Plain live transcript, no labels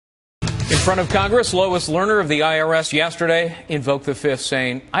In front of Congress, Lois Lerner of the IRS yesterday invoked the Fifth,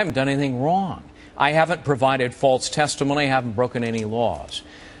 saying, I haven't done anything wrong. I haven't provided false testimony. I haven't broken any laws.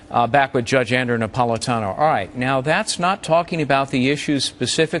 Back with Judge Andrew Napolitano. All right, now that's not talking about the issues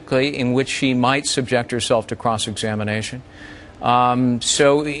specifically in which she might subject herself to cross-examination.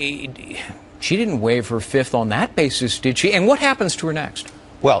 So she didn't waive her Fifth on that basis, did she? And what happens to her next?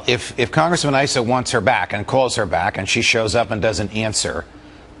 Well, if Congressman Issa wants her back and calls her back and she shows up and doesn't answer,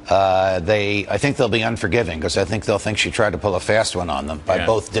 I think they'll be unforgiving, because I think they'll think she tried to pull a fast one on them by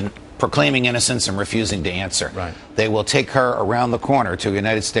both proclaiming innocence and refusing to answer. Right. They will take her around the corner to a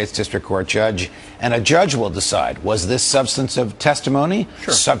United States District Court judge, and a judge will decide, was this substantive testimony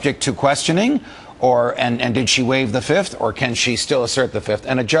subject to questioning, and did she waive the Fifth, or can she still assert the Fifth?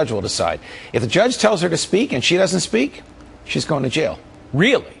 And a judge will decide. If the judge tells her to speak and she doesn't speak, she's going to jail.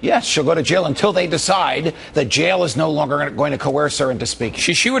 Really? Yes, she'll go to jail until they decide that jail is no longer going to coerce her into speaking.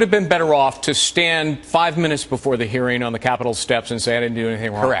 She would have been better off to stand 5 minutes before the hearing on the Capitol steps and say, I didn't do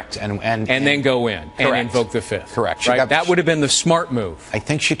anything wrong. Correct. And then go in and invoke the Fifth. Correct. Right? That would have been the smart move. I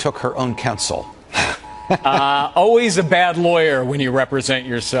think she took her own counsel. Always a bad lawyer when you represent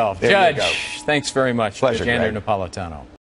yourself. There Judge, you go. Thanks very much. Pleasure, Judge Andrew Greg. Napolitano.